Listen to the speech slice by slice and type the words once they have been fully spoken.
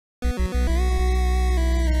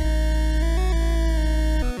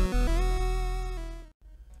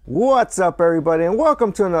What's up, everybody, and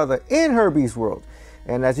welcome to another In Herbie's World.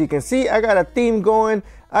 And as you can see, I got a theme going.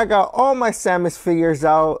 I got all my Samus figures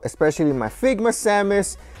out, especially my Figma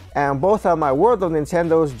Samus and both of my World of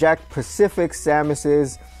Nintendo's Jakks Pacific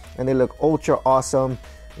Samuses, and they look ultra awesome.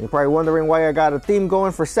 And you're probably wondering why I got a theme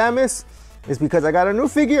going for Samus. It's because I got a new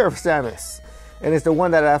figure of Samus, and it's the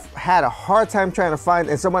one that I've had a hard time trying to find,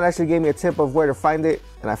 and someone actually gave me a tip of where to find it,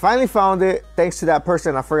 and I finally found it thanks to that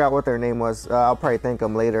person. I forgot what their name was. I'll probably thank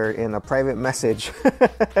them later in a private message.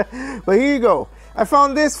 But here you go. I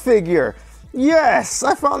found this figure. Yes,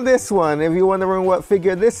 I found this one. If you're wondering what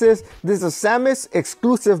figure this is a Samus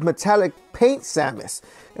exclusive metallic paint Samus,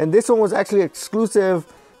 and this one was actually exclusive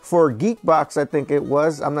for Geekbox, I think it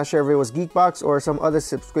was. I'm not sure if it was Geekbox or some other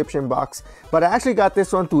subscription box, but I actually got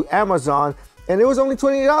this one through Amazon, and it was only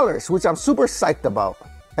 $20, which I'm super psyched about.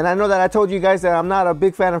 And I know that I told you guys that I'm not a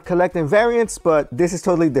big fan of collecting variants, but this is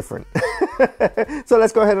totally different. So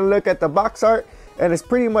let's go ahead and look at the box art, and it's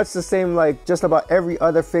pretty much the same like just about every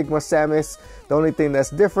other Figma Samus. The only thing that's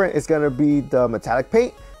different is going to be the metallic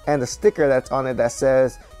paint and the sticker that's on it that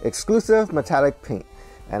says exclusive metallic paint.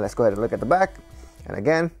 And let's go ahead and look at the back, and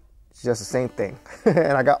again, it's just the same thing.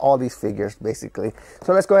 And I got all these figures basically.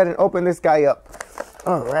 So let's go ahead and open this guy up.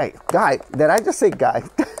 All right, guy. Did I just say guy?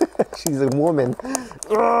 She's a woman.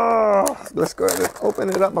 Oh, let's go ahead and open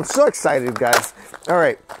it up. I'm so excited, guys. All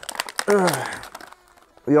right.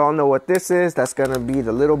 We all know what this is. That's gonna be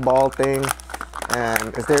the little ball thing.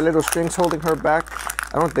 And is there little strings holding her back?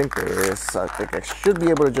 I don't think there is. I think I should be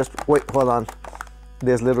able to just wait. Hold on.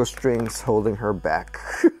 There's little strings holding her back.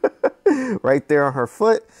 Right there on her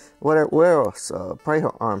foot. Where else? Probably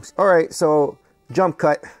her arms. All right. So jump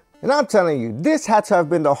cut. And I'm telling you, this had to have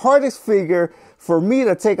been the hardest figure for me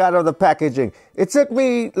to take out of the packaging. It took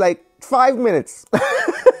me like 5 minutes.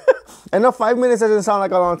 I know 5 minutes doesn't sound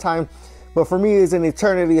like a long time, but for me it's an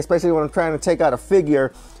eternity, especially when I'm trying to take out a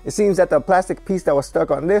figure. It seems that the plastic piece that was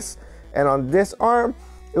stuck on this and on this arm,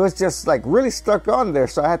 it was just like really stuck on there.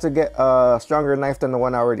 So I had to get a stronger knife than the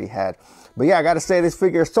one I already had. But yeah, I gotta say this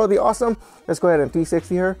figure is totally awesome. Let's go ahead and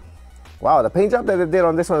 360 her. Wow, the paint job that they did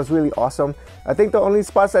on this one is really awesome. I think the only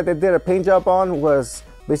spots that they did a paint job on was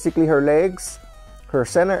basically her legs, her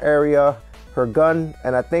center area, her gun,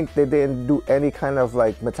 and I think they didn't do any kind of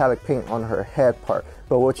like metallic paint on her head part.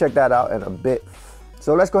 But we'll check that out in a bit.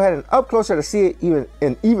 So let's go ahead and up closer to see it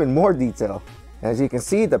in even more detail. As you can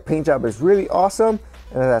see, the paint job is really awesome.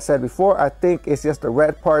 And as I said before, I think it's just the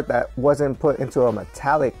red part that wasn't put into a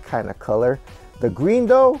metallic kind of color. The green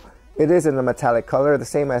though, it is in a metallic color, the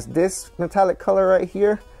same as this metallic color right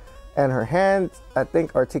here. And her hand, I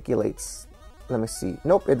think, articulates. Let me see.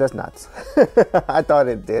 Nope, it does not. I thought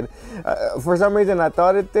it did. For some reason, I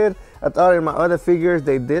thought it did. I thought in my other figures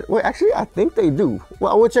they did. Well, actually, I think they do.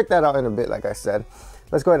 Well, we'll check that out in a bit, like I said.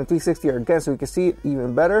 Let's go ahead and 360 her again so we can see it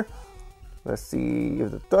even better. Let's see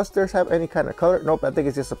if the thrusters have any kind of color. Nope, I think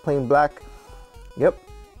it's just a plain black. Yep.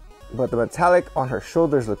 But the metallic on her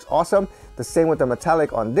shoulders looks awesome. The same with the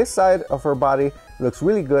metallic on this side of her body. Looks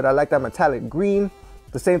really good. I like that metallic green.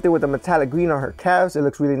 The same thing with the metallic green on her calves. It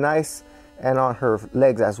looks really nice. And on her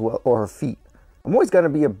legs as well, or her feet. I'm always going to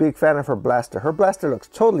be a big fan of her blaster. Her blaster looks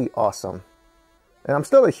totally awesome. And I'm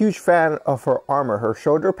still a huge fan of her armor. Her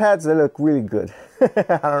shoulder pads, they look really good.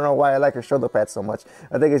 I don't know why I like her shoulder pads so much.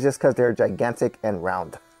 I think it's just because they're gigantic and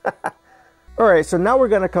round. Alright, so now we're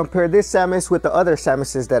going to compare this Samus with the other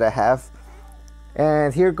Samuses that I have.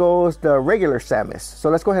 And here goes the regular Samus. So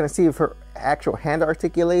let's go ahead and see if her actual hand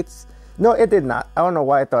articulates. No, it did not. I don't know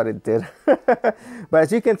why I thought it did. But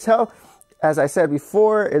as you can tell, as I said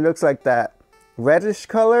before, it looks like that reddish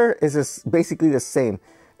color is just basically the same.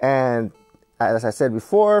 And as I said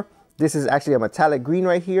before, this is actually a metallic green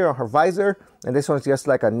right here on her visor. And this one's just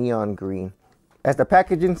like a neon green. As the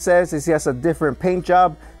packaging says, it's just a different paint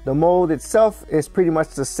job. The mold itself is pretty much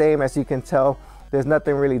the same, as you can tell. There's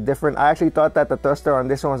nothing really different. I actually thought that the thruster on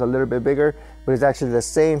this one was a little bit bigger, but it's actually the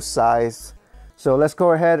same size. So let's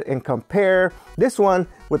go ahead and compare this one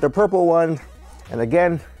with the purple one. And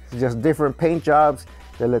again, it's just different paint jobs.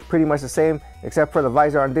 They look pretty much the same, except for the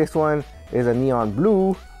visor on this one is a neon blue.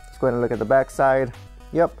 Let's go ahead and look at the back side.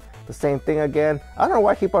 Yep, the same thing again. I don't know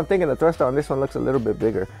why I keep on thinking the thruster on this one looks a little bit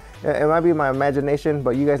bigger. It might be my imagination,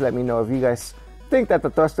 but you guys let me know if you guys think that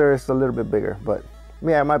the thruster is a little bit bigger. But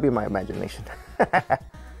yeah, it might be my imagination.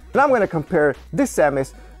 Now I'm going to compare this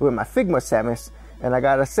Samus with my Figma Samus. And I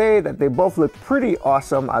gotta say that they both look pretty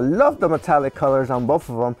awesome. I love the metallic colors on both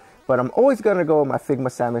of them. But I'm always gonna go with my Figma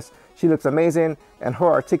Samus. She looks amazing, and her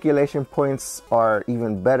articulation points are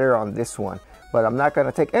even better on this one. But I'm not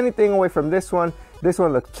gonna take anything away from this one. This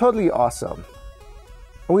one looks totally awesome.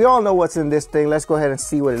 And we all know what's in this thing. Let's go ahead and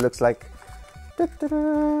see what it looks like.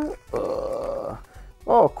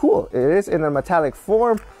 Oh, cool. It is in a metallic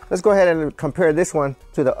form. Let's go ahead and compare this one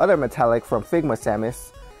to the other metallic from Figma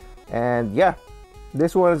Samus. And yeah,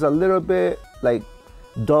 this one's a little bit like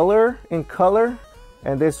duller in color,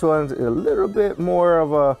 and this one's a little bit more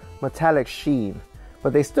of a metallic sheen,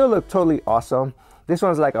 but they still look totally awesome. This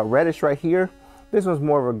one's like a reddish right here. This one's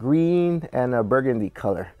more of a green and a burgundy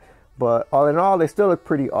color, but all in all, they still look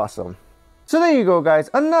pretty awesome. So there you go, guys.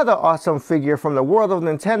 Another awesome figure from the world of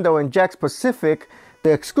Nintendo and Jakks Pacific,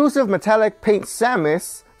 the exclusive metallic paint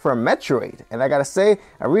Samus from Metroid. And I gotta say,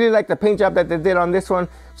 I really like the paint job that they did on this one,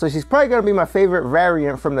 so she's probably gonna be my favorite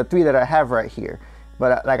variant from the 3 that I have right here.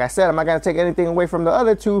 But like I said, I'm not gonna take anything away from the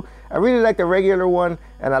other 2. I really like the regular one,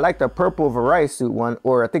 and I like the purple variety suit one,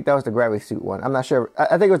 or I think that was the gravity suit one. I'm not sure.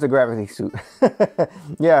 I think it was the gravity suit.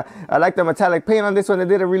 Yeah, I like the metallic paint on this one. They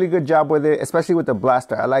did a really good job with it, especially with the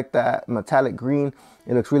blaster. I like that metallic green.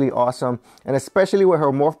 It looks really awesome, and especially with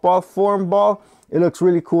her morph ball form ball, it looks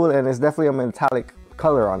really cool, and it's definitely a metallic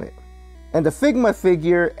color on it. And the Figma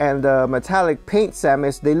figure and the metallic paint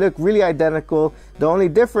Samus, they look really identical. The only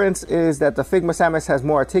difference is that the Figma Samus has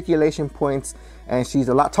more articulation points and she's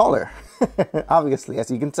a lot taller, obviously, as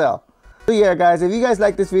you can tell. So yeah, guys, if you guys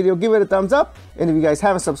like this video, give it a thumbs up. And if you guys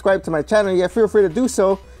haven't subscribed to my channel yet, feel free to do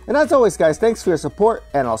so. And as always, guys, thanks for your support,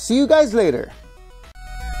 and I'll see you guys later.